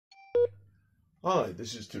Hi,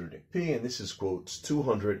 this is Tutor Nick P, and this is quotes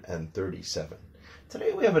 237.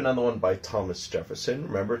 Today we have another one by Thomas Jefferson.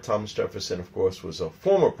 Remember, Thomas Jefferson, of course, was a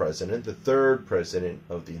former president, the third president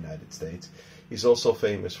of the United States. He's also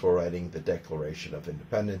famous for writing the Declaration of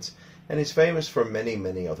Independence, and he's famous for many,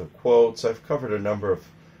 many other quotes. I've covered a number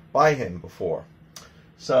by him before.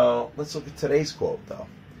 So let's look at today's quote,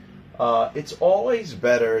 though. It's always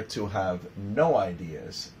better to have no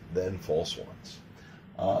ideas than false ones.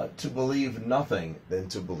 To believe nothing than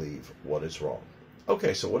to believe what is wrong.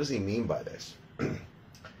 Okay, so what does he mean by this?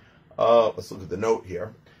 Let's look at the note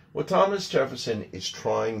here. What Thomas Jefferson is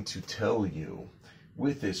trying to tell you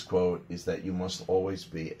with this quote is that you must always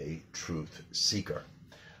be a truth seeker.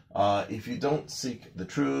 If you don't seek the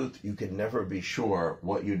truth, you can never be sure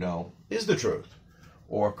what you know is the truth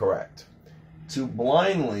or correct. To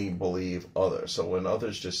blindly believe others. So when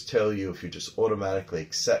others just tell you, if you just automatically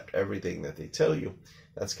accept everything that they tell you,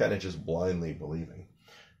 that's kind of just blindly believing.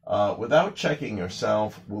 Without checking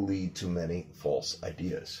yourself will lead to many false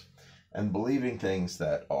ideas and believing things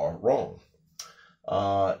that are wrong.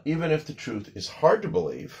 Even if the truth is hard to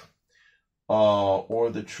believe, or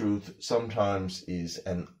the truth sometimes is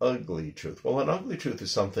an ugly truth. Well, an ugly truth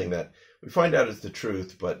is something that we find out is the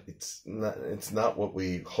truth, but it's not what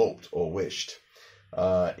we hoped or wished.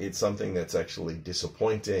 It's something that's actually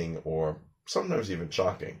disappointing or sometimes even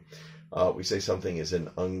shocking. We say something is an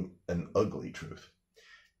ugly truth.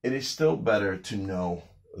 It is still better to know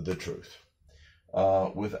the truth.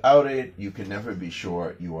 Without it, you can never be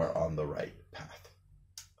sure you are on the right path.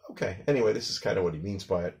 Okay, anyway, this is kind of what he means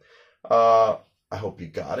by it. I hope you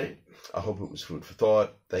got it. I hope it was food for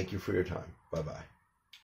thought. Thank you for your time. Bye-bye.